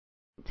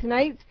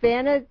tonight's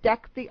VANA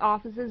Deck the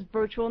Office's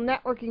virtual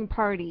networking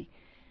party.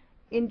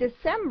 In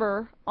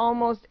December,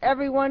 almost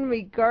everyone,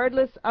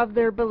 regardless of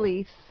their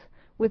beliefs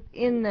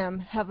within them,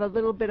 have a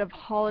little bit of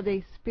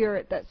holiday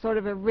spirit that sort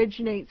of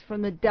originates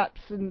from the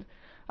depths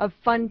of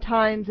fun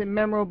times and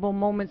memorable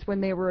moments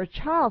when they were a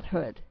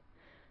childhood.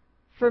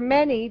 For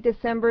many,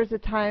 December is a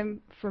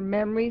time for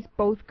memories,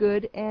 both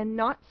good and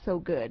not so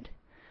good.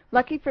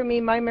 Lucky for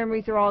me, my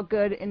memories are all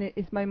good, and it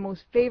is my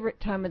most favorite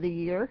time of the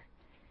year.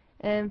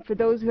 And for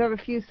those who have a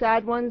few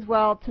sad ones,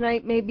 well,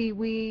 tonight maybe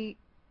we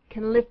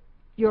can lift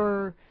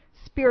your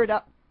spirit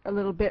up a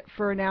little bit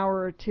for an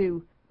hour or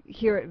two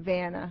here at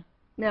VANA.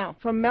 Now,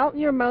 from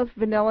melt-in-your-mouth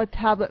vanilla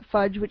tablet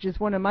fudge, which is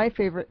one of my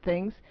favorite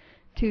things,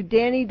 to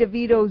Danny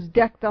DeVito's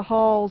Deck the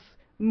Halls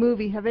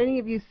movie. Have any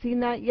of you seen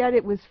that yet?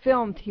 It was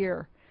filmed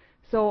here.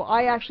 So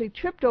I actually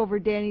tripped over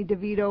Danny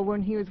DeVito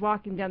when he was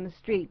walking down the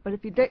street. But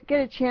if you get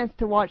a chance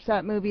to watch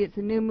that movie, it's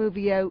a new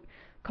movie out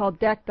called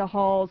Deck the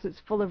Halls. It's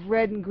full of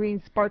red and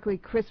green sparkly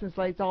Christmas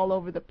lights all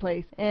over the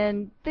place.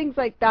 And things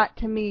like that,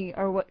 to me,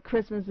 are what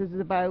Christmas is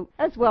about,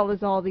 as well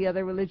as all the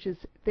other religious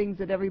things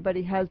that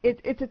everybody has.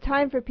 It's a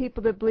time for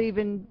people to believe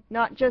in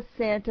not just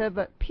Santa,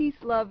 but peace,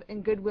 love,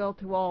 and goodwill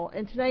to all.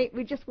 And tonight,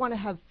 we just want to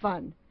have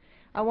fun.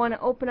 I want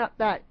to open up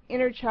that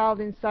inner child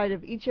inside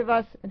of each of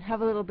us and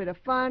have a little bit of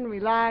fun,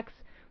 relax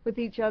with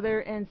each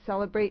other, and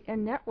celebrate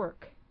and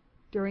network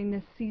during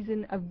this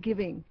season of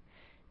giving.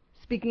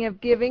 Speaking of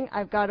giving,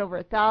 I've got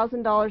over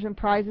 $1,000 in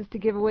prizes to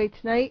give away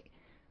tonight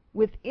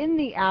within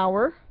the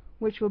hour,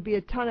 which will be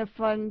a ton of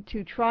fun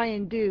to try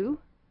and do.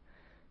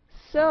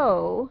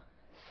 So,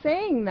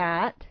 saying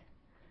that,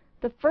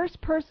 the first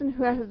person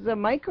who has a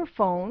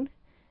microphone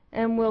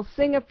and will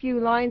sing a few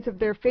lines of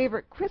their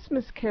favorite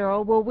Christmas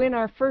carol will win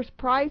our first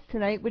prize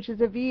tonight, which is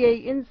a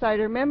VA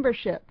Insider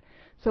membership.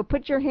 So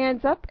put your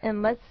hands up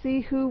and let's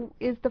see who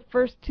is the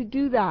first to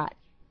do that.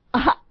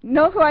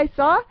 Know who I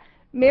saw?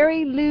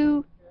 Mary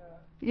Lou.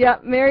 Yeah,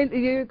 Mary, do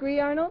you agree,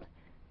 Arnold?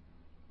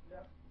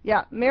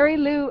 Yeah, Mary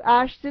Lou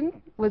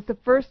Ashton was the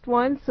first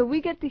one, so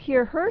we get to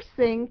hear her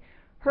sing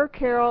her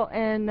carol,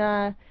 and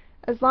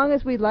as long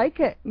as we like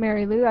it,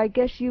 Mary Lou, I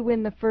guess you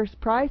win the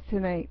first prize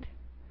tonight.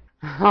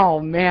 Oh,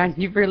 man,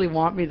 you really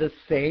want me to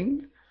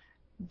sing?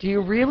 Do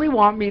you really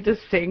want me to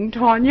sing,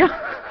 Tanya?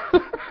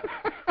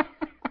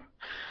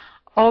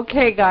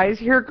 Okay, guys,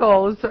 here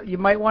goes. You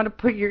might want to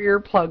put your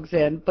earplugs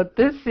in, but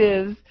this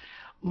is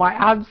my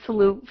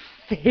absolute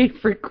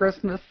favorite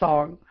Christmas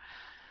song.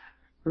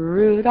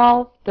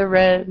 Rudolph the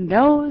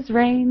red-nosed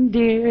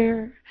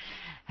reindeer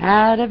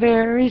had a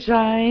very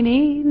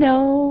shiny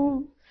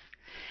nose,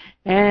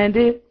 and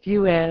if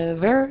you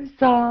ever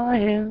saw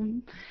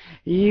him,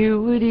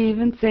 you would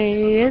even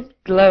say it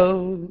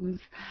glows.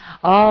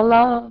 All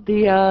of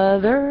the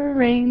other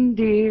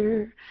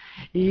reindeer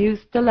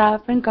used to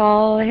laugh and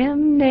call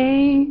him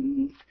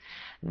names.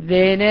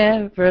 They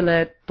never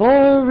let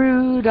poor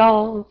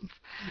Rudolph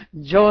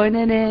join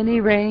in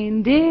any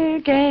reindeer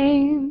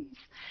games.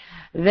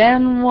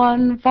 Then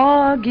one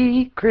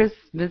foggy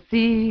Christmas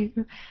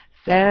Eve,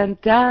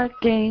 Santa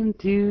came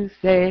to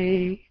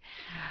say,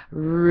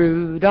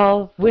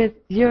 Rudolph, with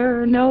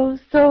your nose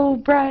so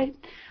bright,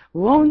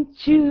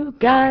 won't you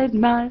guide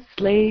my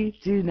sleigh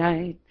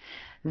tonight?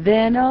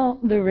 Then all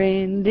the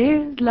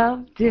reindeers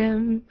loved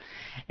him,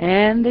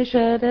 and they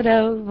shouted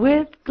out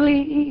with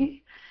glee,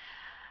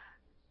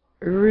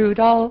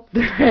 Rudolph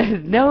the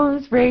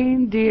red-nosed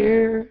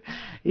reindeer,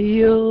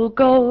 you'll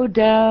go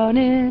down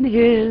in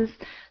his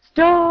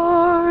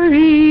story.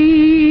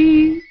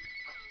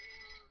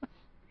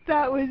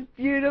 That was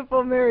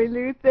beautiful, Mary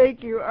Lou.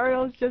 Thank you.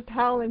 Arnold's just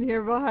howling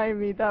here behind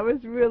me. That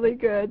was really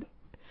good.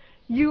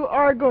 You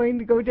are going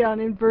to go down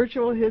in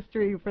virtual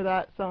history for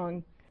that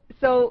song.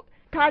 So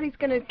Patty's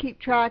going to keep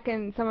track,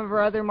 and some of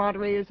our other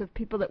moderators, of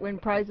people that win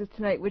prizes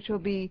tonight, which will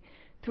be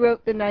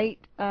throughout the night.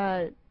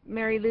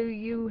 Mary Lou,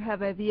 you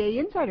have a VA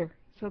Insider,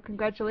 so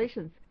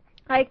congratulations.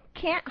 I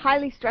can't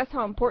highly stress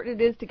how important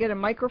it is to get a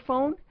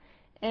microphone,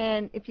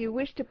 and if you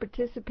wish to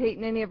participate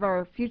in any of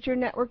our future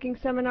networking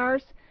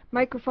seminars,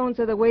 microphones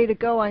are the way to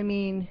go. I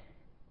mean,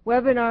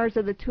 webinars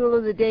are the tool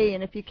of the day,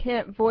 and if you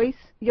can't voice,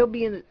 you'll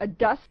be a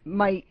dust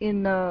mite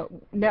in the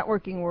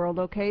networking world,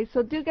 okay?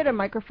 So do get a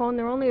microphone.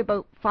 They're only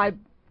about $5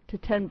 to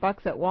 $10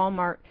 at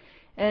Walmart,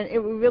 and it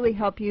will really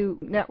help you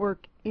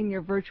network in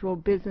your virtual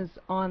business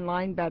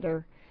online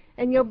better.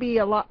 And you'll be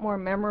a lot more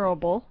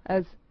memorable,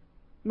 as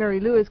Mary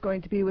Lou is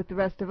going to be with the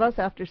rest of us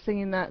after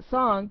singing that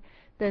song,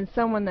 than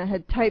someone that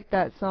had typed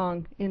that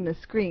song in the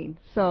screen.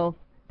 So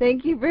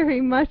thank you very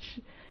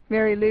much,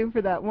 Mary Lou,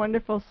 for that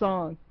wonderful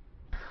song.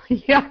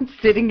 Yeah, I'm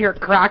sitting here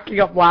cracking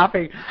up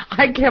laughing.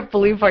 I can't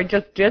believe I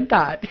just did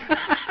that.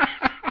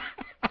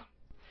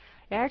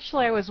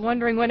 Actually, I was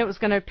wondering when it was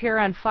going to appear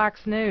on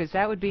Fox News.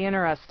 That would be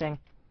interesting.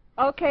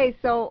 Okay,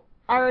 so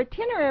our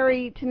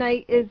itinerary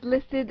tonight is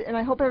listed, and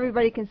I hope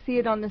everybody can see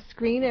it on the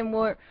screen, and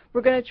we're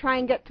going to try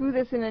and get through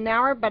this in an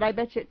hour, but I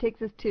bet you it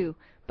takes us 2.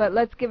 But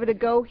let's give it a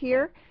go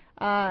here.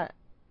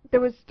 There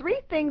was 3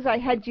 things I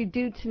had you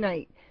do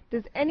tonight.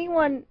 Does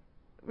anyone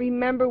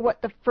remember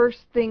what the first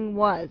thing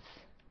was?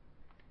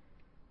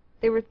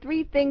 There were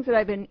 3 things that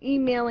I've been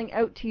emailing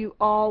out to you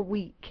all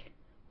week.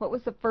 What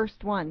was the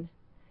first one?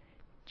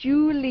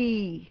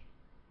 Julie.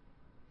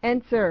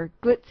 Answer.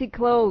 Glitzy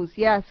clothes.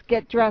 Yes,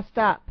 get dressed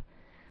up.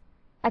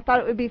 I thought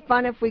it would be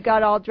fun if we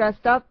got all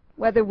dressed up.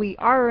 Whether we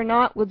are or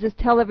not, we'll just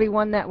tell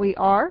everyone that we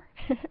are.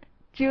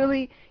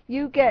 Julie,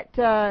 you get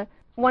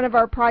one of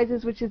our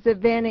prizes, which is the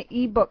VANA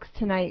ebooks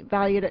tonight,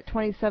 valued at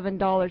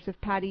 $27.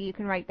 If Patty, you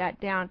can write that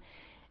down.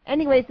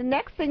 Anyways, the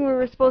next thing we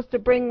were supposed to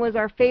bring was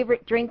our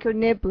favorite drink or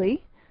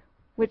nibbly,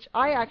 which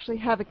I actually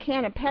have a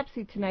can of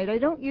Pepsi tonight. I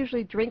don't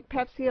usually drink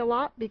Pepsi a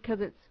lot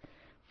because it's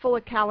full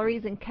of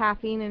calories and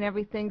caffeine and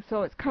everything,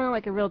 so it's kind of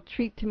like a real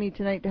treat to me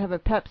tonight to have a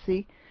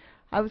Pepsi.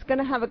 I was going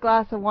to have a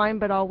glass of wine,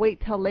 but I'll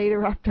wait till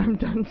later after I'm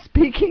done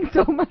speaking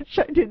so much.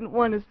 I didn't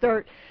want to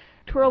start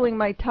twirling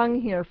my tongue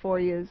here for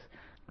you.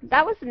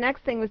 That was the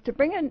next thing, was to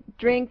bring a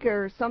drink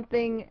or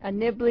something, a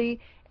nibbly,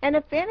 and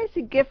a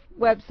fantasy gift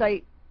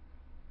website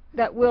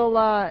that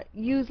we'll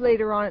use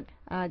later on,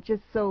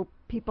 just so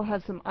people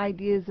have some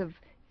ideas of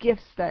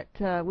gifts that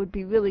would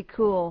be really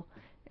cool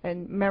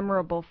and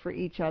memorable for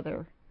each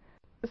other.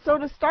 So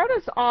to start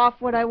us off,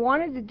 what I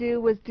wanted to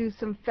do was do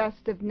some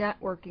festive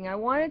networking. I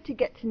wanted to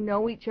get to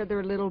know each other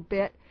a little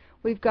bit.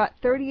 We've got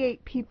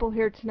 38 people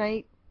here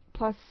tonight,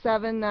 plus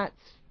 7, that's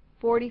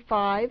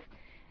 45.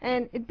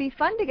 And it'd be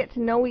fun to get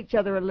to know each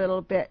other a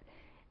little bit.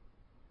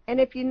 And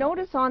if you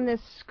notice on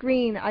this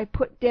screen, I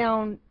put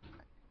down,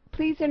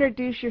 please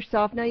introduce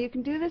yourself. Now you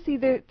can do this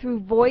either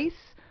through voice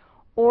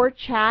or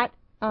chat.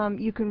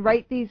 You can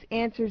write these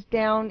answers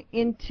down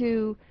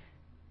into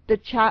the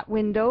chat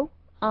window.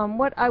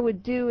 What I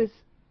would do is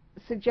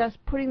suggest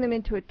putting them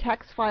into a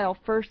text file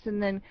first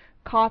and then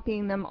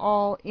copying them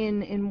all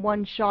in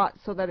one shot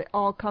so that it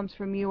all comes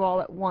from you all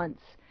at once.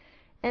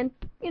 And,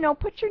 you know,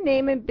 put your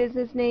name and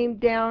business name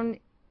down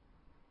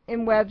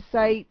in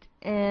website,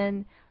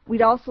 and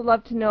we'd also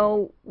love to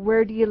know,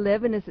 where do you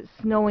live and is it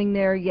snowing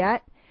there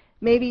yet?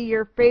 Maybe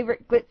your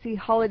favorite glitzy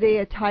holiday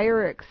attire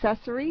or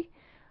accessory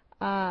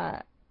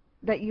that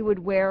you would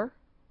wear.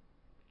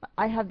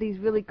 I have these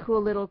really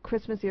cool little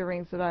Christmas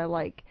earrings that I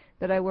like,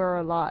 that I wear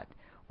a lot.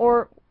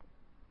 Or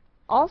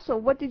also,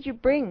 what did you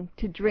bring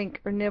to drink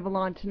or nibble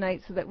on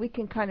tonight, so that we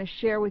can kind of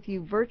share with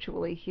you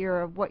virtually here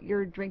of what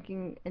you're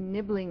drinking and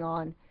nibbling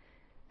on.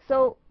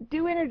 So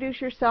do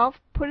introduce yourself,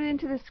 put it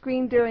into the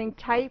screen during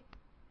type,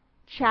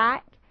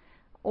 chat,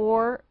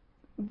 or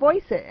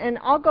voice it. And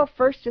I'll go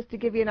first just to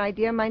give you an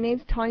idea. My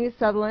name's Tanya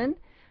Sutherland.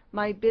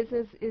 My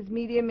business is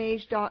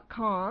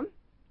mediumage.com.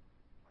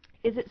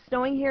 Is it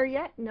snowing here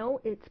yet?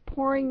 No, it's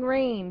pouring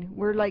rain.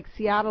 We're like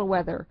Seattle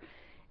weather.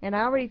 And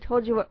I already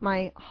told you what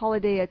my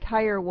holiday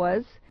attire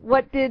was.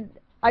 What did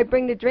I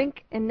bring to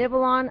drink and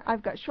nibble on?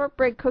 I've got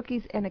shortbread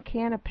cookies and a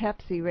can of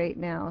Pepsi right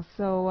now.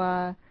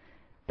 So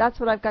that's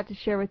what I've got to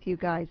share with you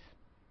guys.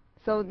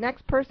 So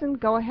next person,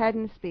 go ahead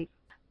and speak.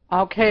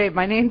 Okay,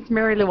 my name's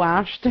Mary Lou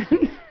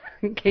Ashton,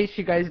 in case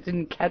you guys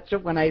didn't catch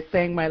it when I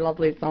sang my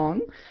lovely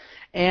song.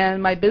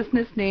 And my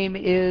business name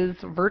is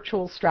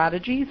Virtual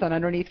Strategies, and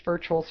underneath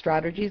Virtual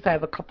Strategies I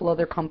have a couple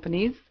other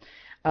companies.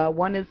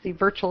 One is the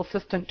Virtual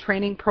Assistant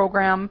Training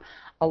Program,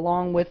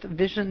 along with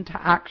Vision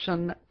to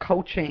Action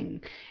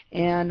Coaching.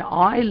 And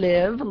I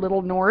live a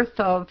little north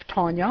of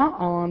Tanya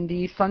on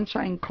the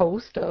Sunshine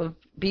Coast of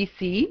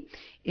BC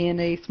in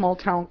a small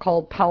town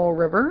called Powell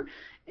River.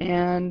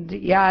 And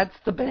yeah, it's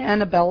the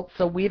banana belt,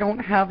 so we don't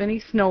have any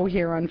snow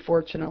here,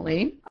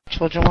 unfortunately.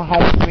 Children were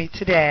home with me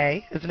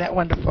today. Isn't that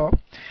wonderful?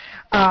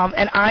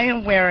 And I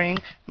am wearing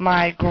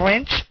my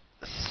Grinch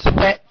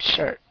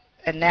sweatshirt,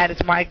 and that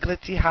is my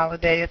glitzy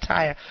holiday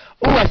attire.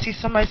 Oh, I see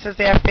somebody says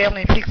they have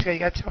family in Peekskill. You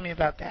got to tell me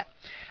about that.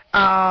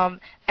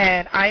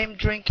 And I am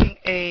drinking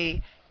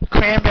a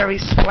cranberry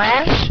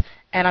splash,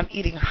 and I'm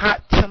eating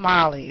hot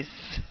tamales.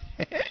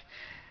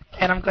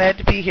 And I'm glad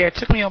to be here. It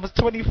took me almost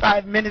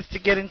 25 minutes to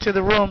get into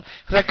the room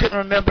because I couldn't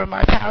remember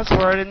my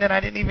password, and then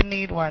I didn't even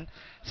need one.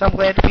 So I'm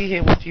glad to be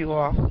here with you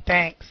all.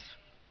 Thanks.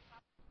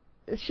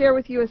 Share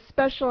with you a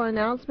special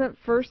announcement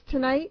first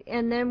tonight,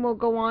 and then we'll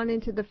go on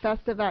into the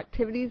festive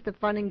activities, the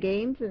fun and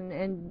games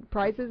and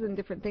prizes and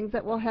different things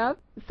that we'll have.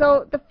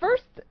 So the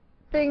first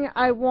thing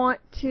I want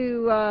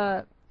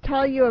to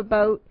tell you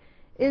about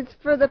is,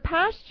 for the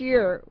past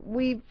year,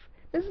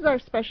 this is our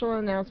special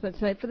announcement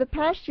tonight. For the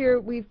past year,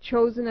 we've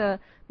chosen a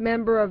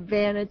member of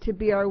VANA to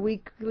be our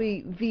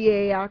weekly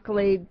VA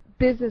Accolade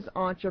business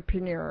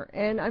entrepreneur,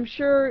 and I'm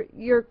sure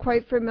you're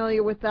quite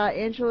familiar with that.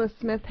 Angela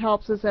Smith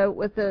helps us out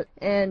with it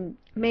and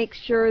makes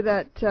sure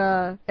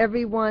that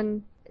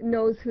everyone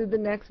knows who the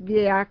next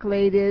VA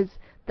Accolade is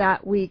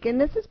that week. And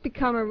this has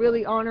become a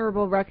really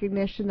honorable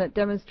recognition that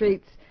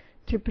demonstrates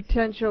to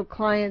potential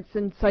clients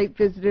and site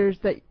visitors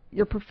that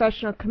your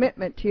professional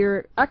commitment to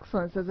your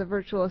excellence as a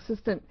virtual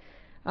assistant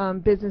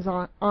business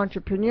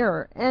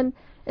entrepreneur. And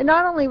it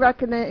not only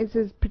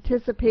recognizes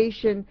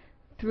participation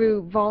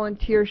through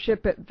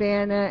volunteership at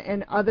VANA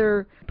and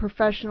other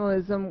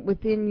professionalism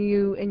within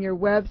you and your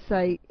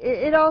website,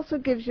 it also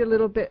gives you a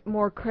little bit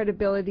more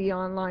credibility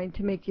online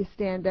to make you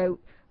stand out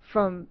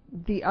from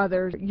the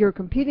others you're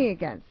competing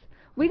against.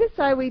 we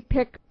decided we'd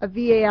pick a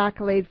VA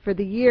accolade for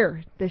the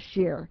year this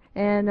year.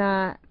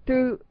 And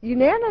through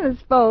unanimous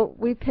vote,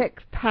 we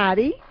picked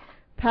Patty.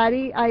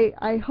 Patty,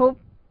 I hope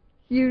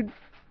you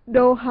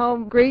know how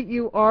great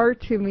you are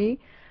to me.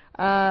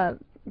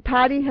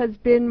 Patty has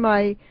been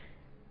my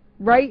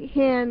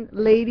right-hand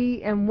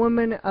lady and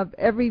woman of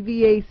every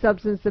VA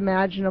substance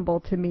imaginable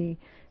to me.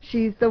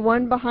 She's the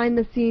one behind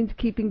the scenes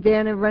keeping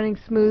VANA running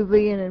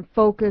smoothly and in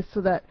focus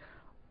so that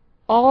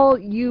all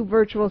you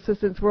virtual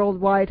assistants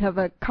worldwide have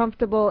a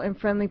comfortable and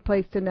friendly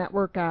place to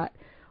network at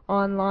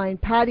online.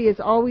 Patty is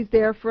always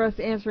there for us,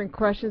 answering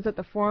questions at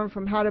the forum,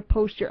 from how to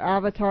post your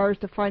avatars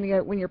to finding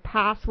out when your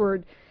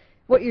password,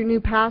 what your new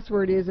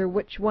password is, or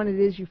which one it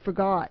is you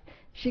forgot.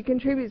 She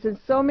contributes in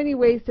so many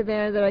ways to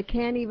VANA that I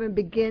can't even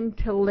begin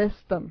to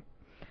list them.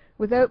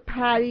 Without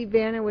Patty,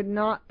 VANA would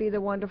not be the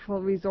wonderful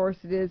resource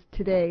it is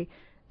today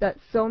that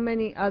so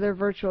many other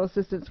virtual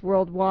assistants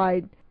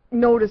worldwide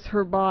notice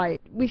her by.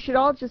 We should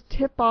all just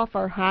tip off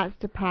our hats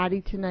to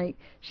Patty tonight.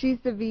 She's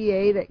the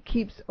VA that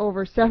keeps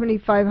over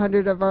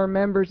 7,500 of our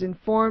members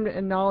informed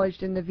and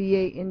knowledgeable in the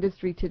VA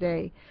industry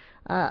today.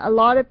 A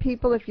lot of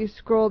people, if you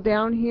scroll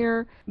down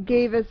here,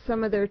 gave us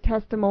some of their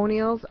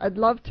testimonials. I'd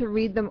love to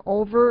read them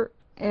over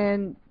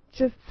and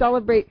just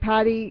celebrate,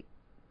 Patty,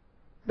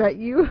 that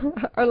you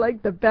are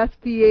like the best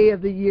VA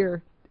of the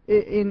year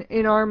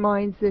in our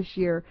minds this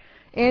year.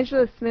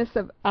 Angela Smith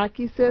of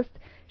AccuSys,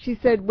 she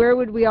said, where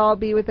would we all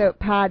be without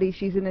Patty?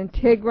 She's an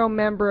integral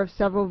member of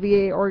several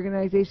VA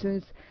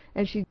organizations,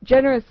 and she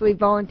generously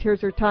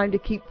volunteers her time to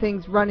keep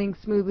things running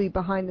smoothly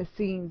behind the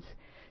scenes.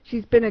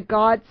 She's been a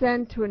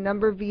godsend to a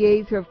number of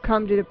VAs who have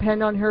come to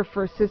depend on her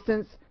for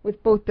assistance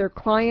with both their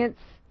clients'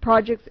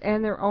 projects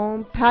and their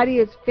own. Patty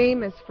is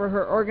famous for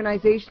her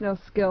organizational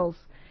skills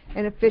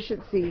and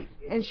efficiency,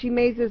 and she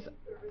amazes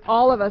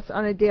all of us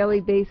on a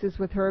daily basis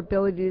with her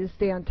ability to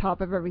stay on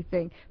top of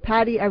everything.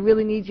 Patty, I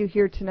really need you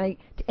here tonight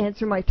to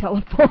answer my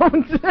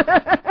telephones.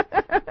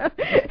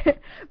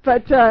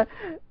 But,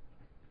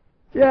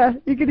 yeah,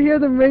 you can hear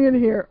them ringing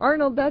here.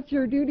 Arnold, that's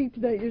your duty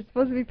tonight. You're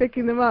supposed to be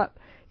picking them up.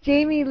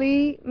 Jamie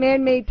Lee,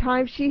 Man-Made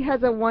Time, she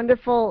has a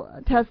wonderful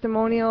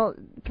testimonial.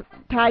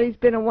 Patty's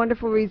been a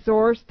wonderful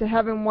resource to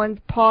have in one's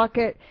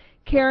pocket.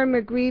 Karen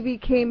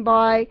McGreevy came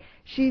by.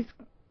 She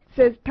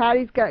says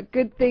Patty's got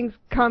good things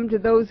come to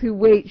those who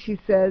wait, she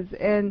says,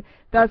 and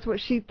that's what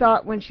she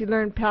thought when she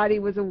learned Patty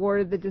was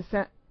awarded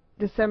the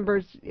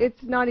December's,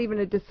 it's not even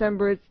a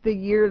December, it's the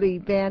yearly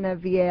VANA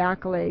VA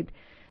accolade.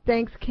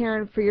 Thanks,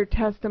 Karen, for your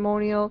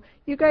testimonial.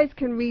 You guys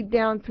can read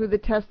down through the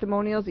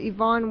testimonials.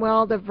 Yvonne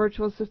Weld of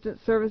Virtual Assistant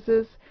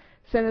Services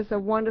sent us a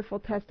wonderful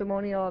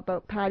testimonial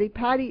about Patty.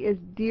 Patty is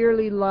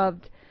dearly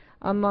loved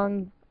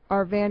among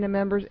our VANA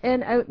members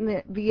and out in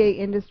the VA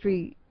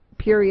industry,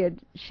 period.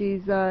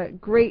 She's a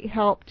great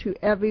help to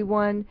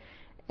everyone,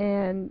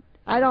 and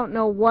I don't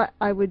know what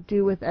I would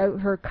do without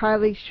her.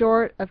 Kylie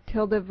Short of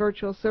Tilda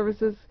Virtual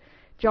Services,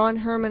 John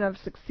Herman of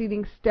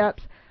Succeeding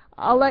Steps.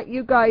 I'll let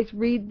you guys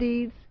read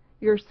these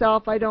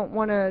yourself. I don't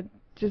want to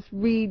just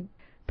read.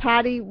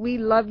 Patty, we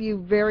love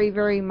you very,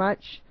 very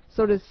much.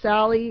 So does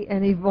Sally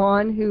and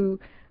Yvonne, who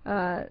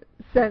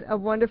sent a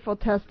wonderful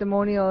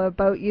testimonial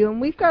about you. And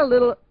we've got a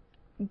little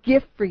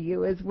gift for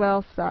you as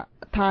well,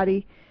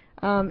 Patty.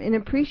 In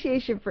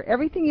appreciation for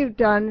everything you've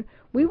done.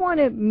 We want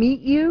to meet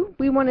you.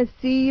 We want to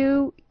see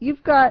you.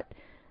 You've got,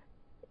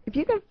 if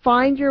you can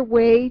find your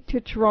way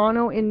to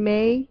Toronto in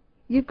May,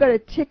 you've got a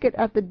ticket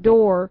at the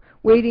door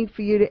waiting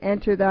for you to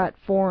enter that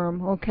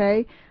forum,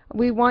 okay?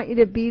 We want you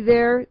to be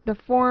there. The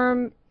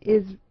forum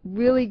is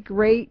really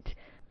great.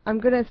 I'm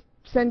going to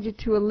send you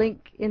to a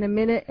link in a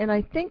minute, and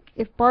I think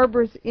if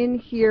Barbara's in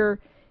here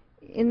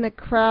in the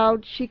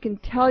crowd, she can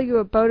tell you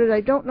about it. I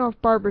don't know if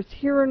Barbara's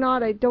here or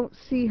not. I don't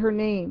see her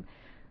name.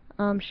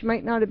 She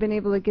might not have been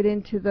able to get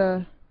into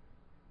the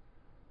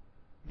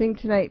thing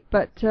tonight,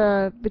 but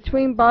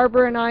between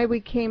Barbara and I, we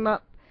came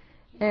up,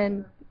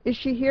 and is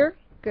she here?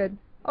 Good.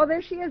 Oh,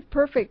 there she is.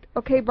 Perfect.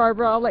 Okay,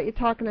 Barbara, I'll let you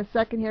talk in a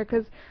second here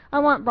because I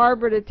want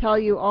Barbara to tell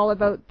you all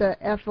about the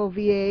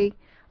FOVA.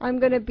 I'm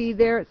going to be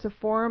there. It's a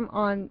forum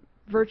on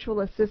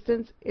virtual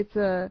assistants. It's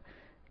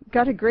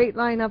got a great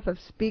lineup of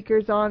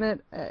speakers on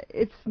it.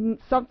 It's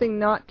something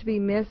not to be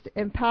missed.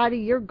 And Patty,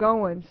 you're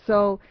going,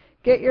 so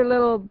get your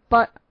little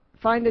butt,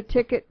 find a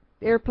ticket,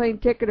 airplane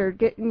ticket, or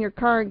get in your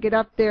car and get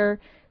up there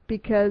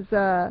because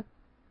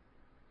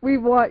we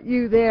want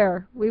you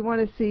there. We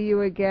want to see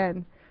you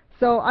again.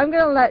 So I'm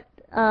going to let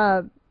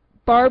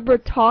Barbara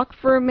talk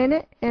for a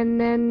minute, and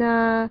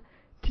then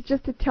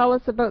just to tell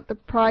us about the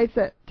prize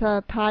that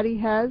Patty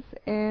has,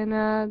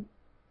 and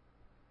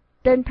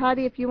then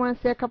Patty, if you want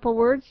to say a couple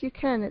words, you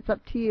can. It's up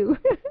to you.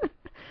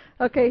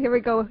 Okay, here we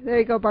go. There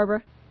you go,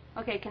 Barbara.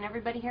 Okay, can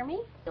everybody hear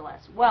me?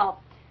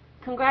 Well,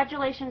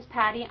 congratulations,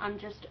 Patty. I'm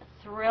just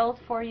thrilled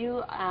for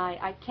you.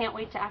 I can't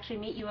wait to actually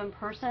meet you in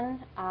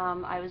person.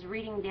 I was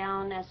reading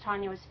down as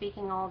Tanya was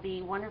speaking all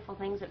the wonderful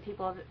things that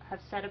people have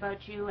said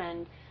about you,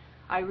 and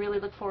I really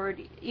look forward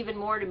even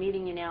more to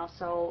meeting you now,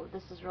 so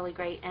this is really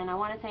great. And I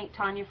want to thank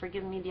Tanya for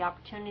giving me the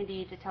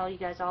opportunity to tell you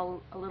guys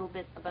all a little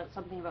bit about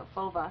something about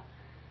FOVA.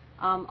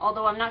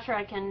 Although I'm not sure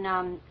I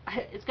can,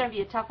 it's going to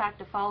be a tough act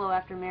to follow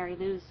after Mary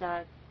Lou's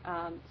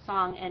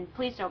song, and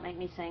please don't make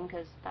me sing,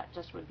 because that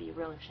just would be a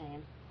real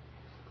shame.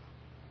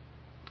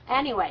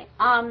 Anyway,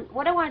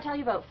 what I want to tell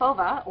you about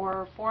FOVA,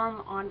 or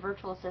Forum on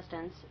Virtual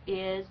Assistants,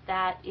 is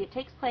that it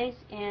takes place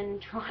in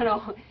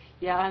Toronto.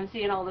 Yeah, I'm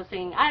seeing all the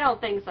singing. I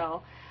don't think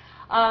so.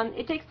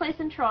 It takes place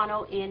in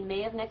Toronto in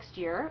May of next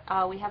year.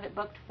 We have it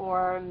booked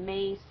for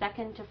May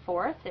 2nd to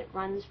 4th. It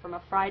runs from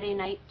a Friday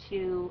night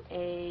to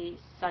a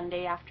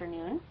Sunday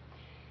afternoon.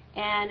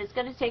 And it's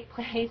going to take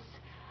place,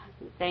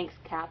 thanks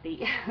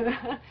Kathy,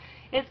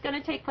 it's going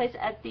to take place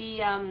at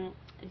the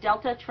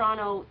Delta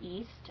Toronto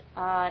East,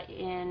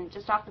 in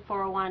just off the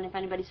 401. If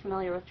anybody's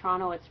familiar with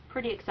Toronto, it's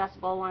pretty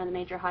accessible, one of the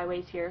major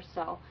highways here.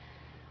 So,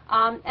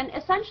 and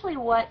essentially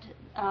what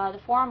the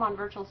Forum on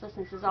Virtual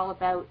Assistants is all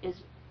about is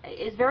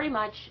very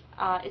much,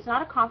 it's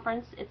not a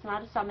conference, it's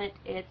not a summit,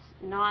 it's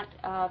not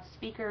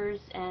speakers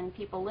and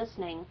people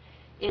listening.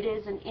 It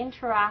is an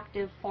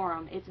interactive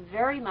forum. It's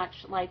very much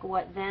like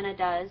what VANA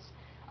does,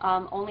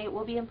 only it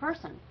will be in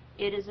person.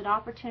 It is an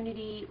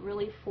opportunity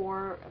really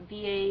for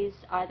VAs,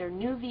 either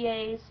new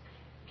VAs,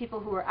 people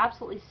who are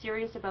absolutely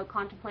serious about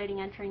contemplating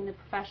entering the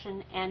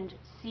profession, and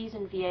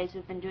seasoned VAs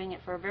who've been doing it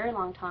for a very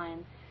long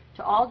time,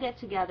 to all get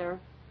together.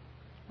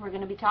 We're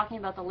going to be talking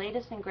about the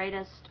latest and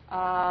greatest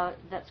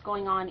that's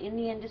going on in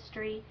the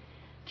industry,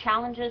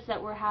 challenges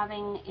that we're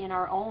having in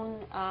our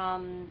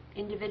own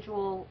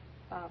individual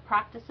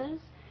practices.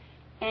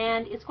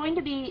 And it's going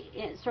to be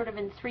sort of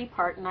in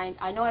three-part, and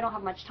I know I don't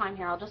have much time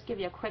here. I'll just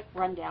give you a quick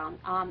rundown.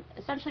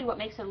 Essentially what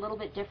makes it a little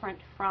bit different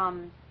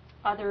from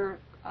other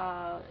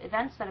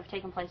events that have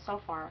taken place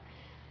so far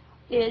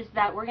is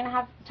that we're going to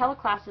have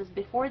teleclasses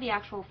before the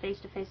actual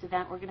face-to-face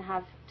event. We're going to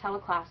have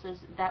teleclasses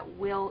that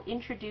will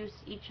introduce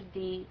each of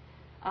the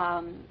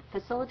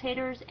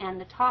facilitators and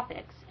the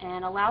topics,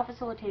 and allow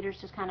facilitators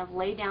to kind of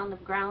lay down the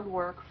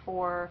groundwork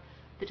for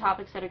the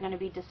topics that are going to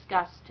be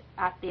discussed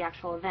at the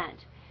actual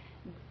event.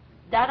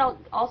 That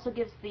also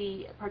gives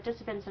the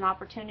participants an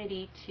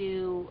opportunity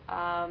to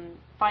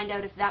find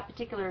out if that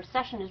particular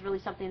session is really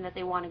something that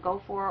they want to go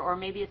for, or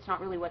maybe it's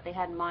not really what they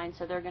had in mind,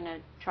 so they're going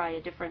to try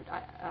a different,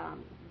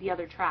 the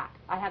other track.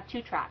 I have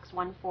two tracks,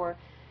 one for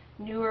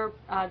newer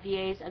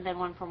VAs and then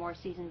one for more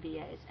seasoned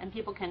VAs, and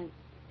people can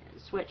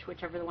switch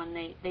whichever the one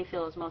they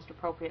feel is most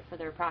appropriate for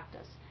their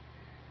practice.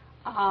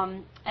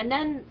 And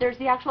then there's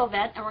the actual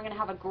event, and we're going to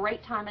have a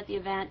great time at the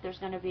event. There's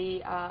going to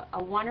be a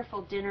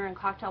wonderful dinner and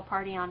cocktail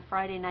party on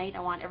Friday night.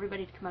 I want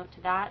everybody to come out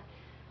to that.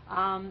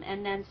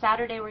 And then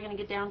Saturday we're going to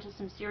get down to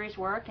some serious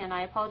work, and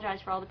I apologize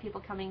for all the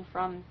people coming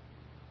from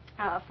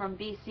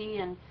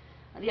BC and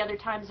the other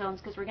time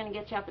zones, because we're going to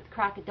get you up at the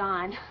crack of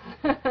dawn.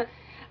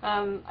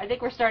 I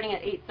think we're starting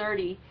at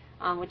 8:30,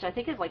 which I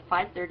think is like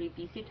 5:30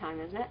 BC time,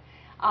 isn't it?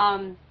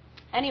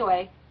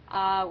 Anyway.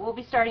 We'll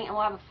be starting, and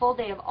we'll have a full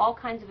day of all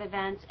kinds of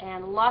events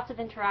and lots of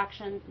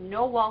interaction.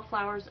 No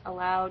wallflowers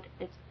allowed.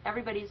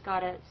 Everybody's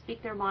got to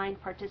speak their mind,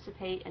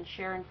 participate, and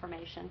share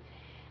information.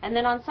 And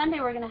then on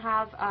Sunday we're going to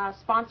have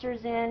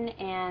sponsors in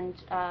and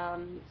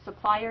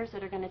suppliers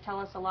that are going to tell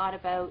us a lot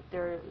about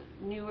the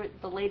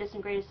latest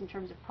and greatest in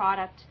terms of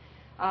product.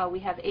 We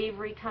have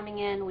Avery coming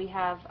in. We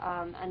have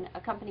a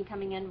company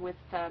coming in with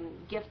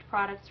gift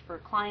products for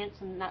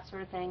clients and that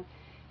sort of thing.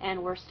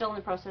 And we're still in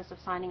the process of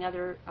signing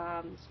other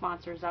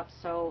sponsors up,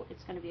 so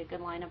it's going to be a good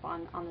lineup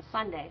on the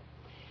Sunday.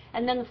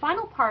 And then the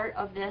final part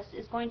of this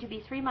is going to be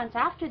 3 months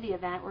after the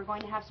event. We're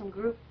going to have some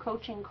group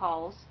coaching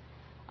calls.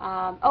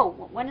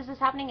 When is this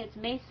happening? It's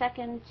May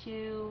 2nd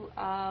to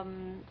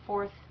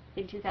 4th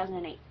in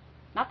 2008.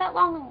 Not that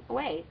long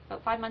away,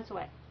 about 5 months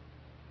away.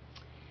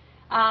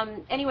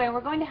 Anyway, we're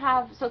going to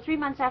have, so 3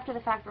 months after the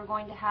fact, we're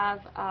going to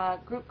have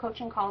group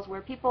coaching calls where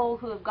people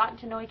who have gotten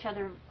to know each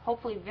other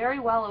hopefully very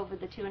well over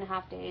the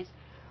 2.5 days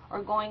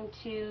are going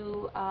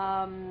to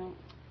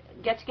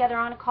get together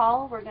on a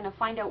call. We're going to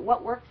find out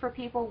what worked for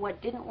people, what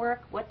didn't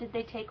work, what did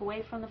they take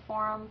away from the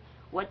forum,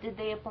 what did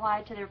they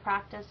apply to their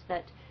practice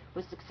that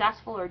was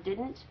successful or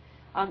didn't.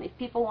 If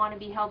people want to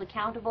be held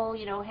accountable,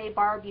 you know, hey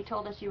Barb, you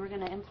told us you were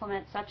going to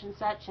implement such and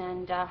such,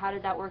 and how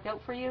did that work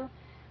out for you?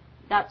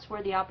 That's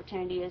where the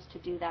opportunity is to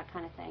do that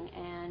kind of thing.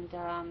 And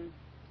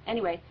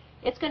anyway,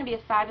 it's going to be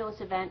a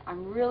fabulous event.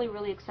 I'm really,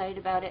 really excited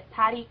about it.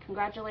 Patty,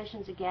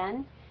 congratulations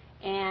again.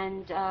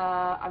 And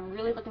I'm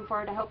really looking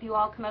forward. I hope you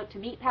all come out to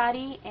meet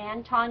Patty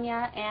and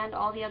Tanya and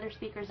all the other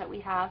speakers that we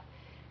have.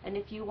 And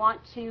if you want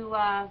to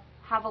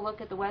have a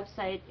look at the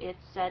website,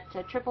 it's at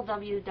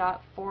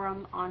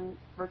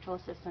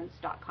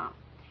www.forumonvirtualassistants.com.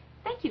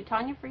 Thank you,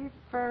 Tanya,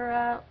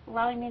 for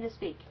allowing me to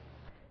speak.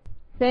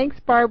 Thanks,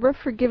 Barbara,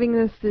 for giving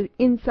us the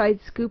inside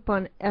scoop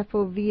on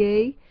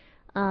FOVA.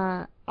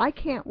 I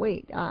can't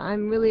wait.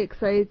 I'm really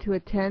excited to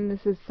attend.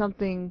 This is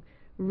something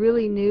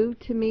really new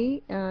to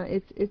me.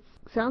 It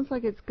sounds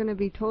like it's going to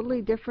be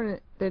totally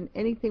different than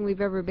anything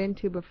we've ever been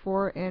to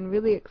before, and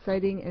really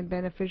exciting and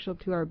beneficial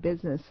to our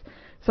business.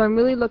 So I'm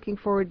really looking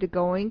forward to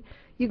going.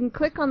 You can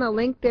click on the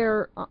link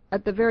there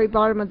at the very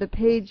bottom of the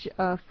page,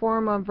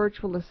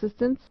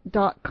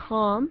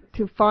 forumonvirtualassistants.com,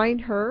 to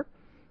find her.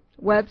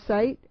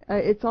 website.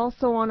 It's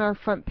also on our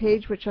front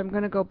page, which I'm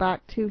going to go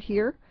back to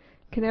here.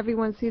 Can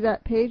everyone see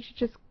that page?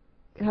 Just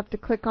have to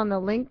click on the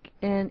link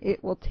and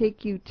it will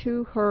take you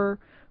to her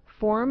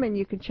forum and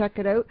you can check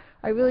it out.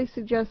 I really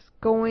suggest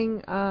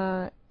going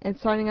and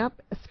signing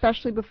up,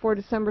 especially before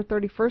December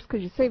 31st,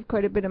 because you save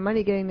quite a bit of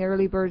money getting the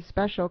early bird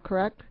special,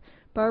 correct,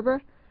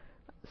 Barbara?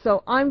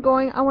 So I'm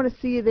going. I want to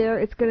see you there.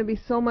 It's going to be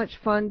so much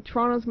fun.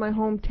 Toronto's my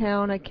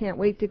hometown. I can't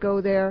wait to go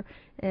there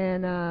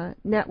and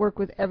network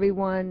with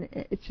everyone.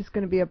 It's just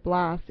going to be a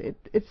blast.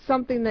 It's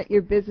something that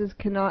your business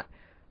cannot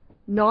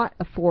not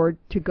afford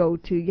to go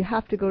to. You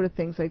have to go to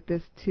things like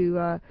this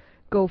to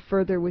go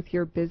further with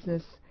your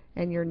business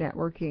and your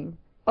networking.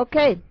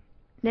 Okay,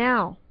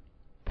 now,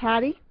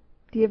 Patty,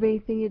 do you have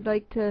anything you'd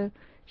like to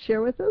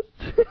share with us?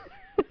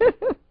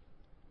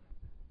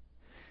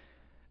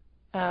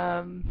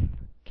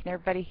 Can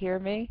everybody hear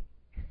me?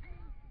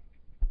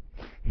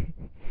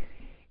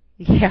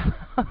 Yeah.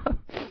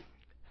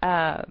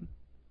 I'm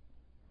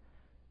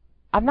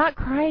not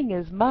crying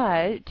as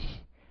much.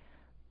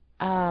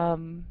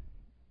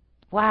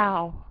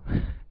 Wow.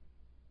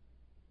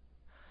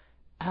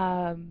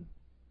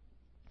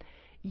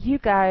 You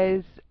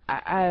guys,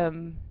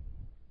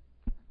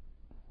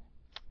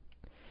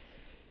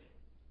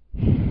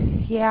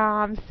 yeah,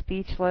 I'm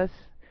speechless.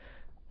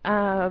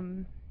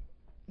 You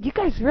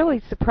guys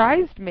really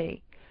surprised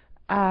me.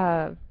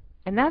 And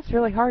that's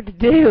really hard to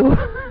do.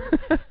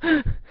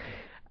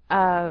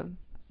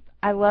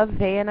 I love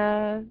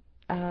VANA,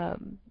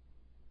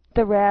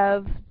 the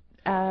Rev,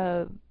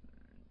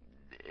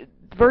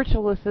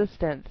 virtual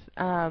assistants.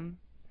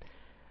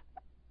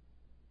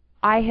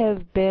 I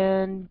have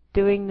been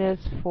doing this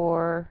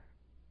for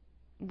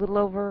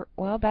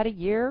about a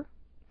year,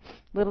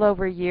 little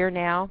over a year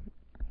now,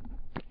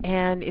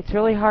 and it's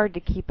really hard to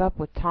keep up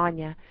with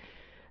Tanya,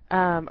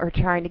 or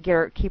trying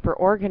to keep her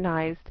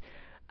organized.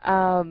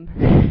 But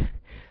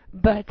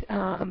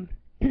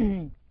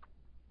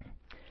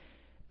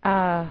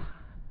I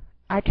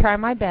try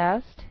my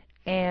best,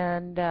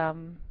 and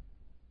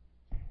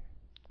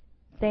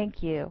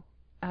thank you.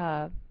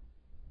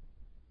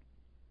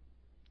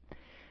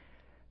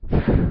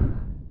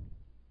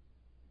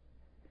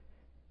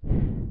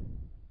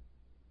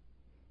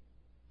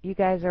 You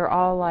guys are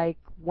all like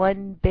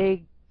one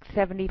big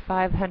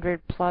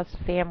 7,500 plus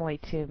family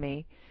to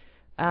me.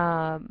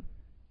 And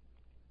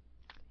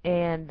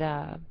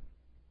I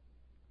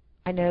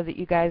know that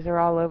you guys are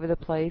all over the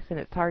place and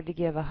it's hard to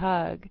give a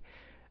hug,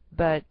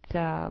 but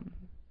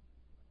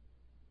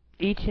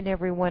each and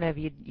every one of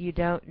you, you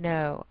don't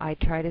know. I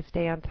try to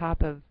stay on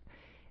top of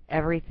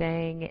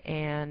everything,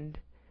 and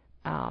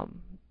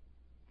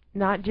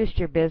not just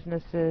your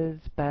businesses,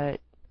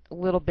 but a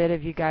little bit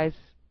of you guys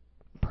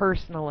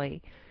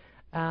personally.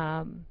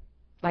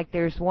 Like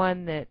there's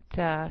one that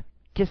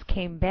just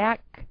came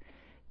back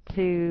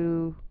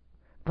to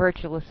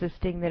virtual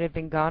assisting that had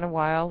been gone a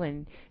while,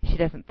 and she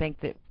doesn't think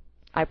that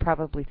I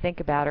probably think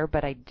about her,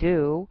 but I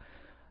do.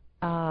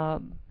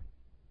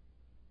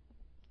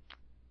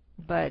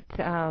 But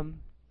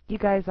you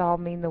guys all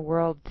mean the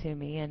world to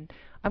me, and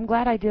I'm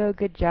glad I do a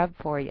good job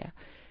for you.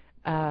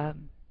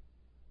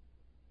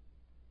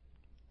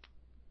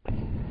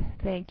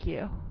 Thank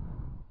you.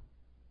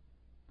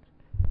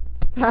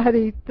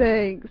 Patty,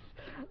 thanks.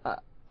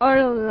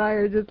 Arnold and I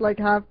are just like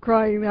half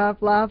crying,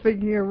 half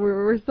laughing here.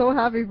 We're so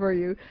happy for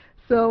you.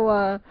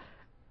 So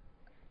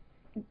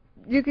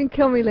you can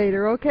kill me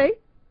later, okay?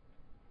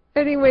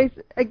 Anyways,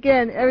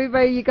 again,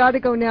 everybody, you got to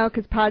go now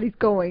because Patty's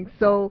going.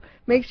 So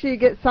make sure you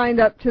get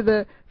signed up to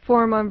the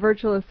forum on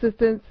virtual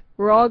assistants.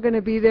 We're all going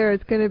to be there.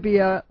 It's going to be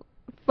a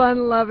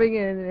fun-loving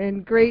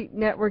and great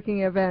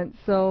networking event.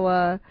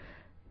 So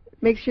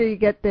make sure you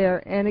get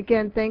there. And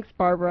again, thanks,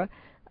 Barbara.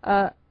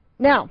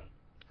 Now,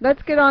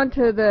 let's get on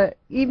to the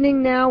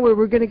evening now where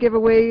we're going to give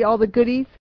away all the goodies.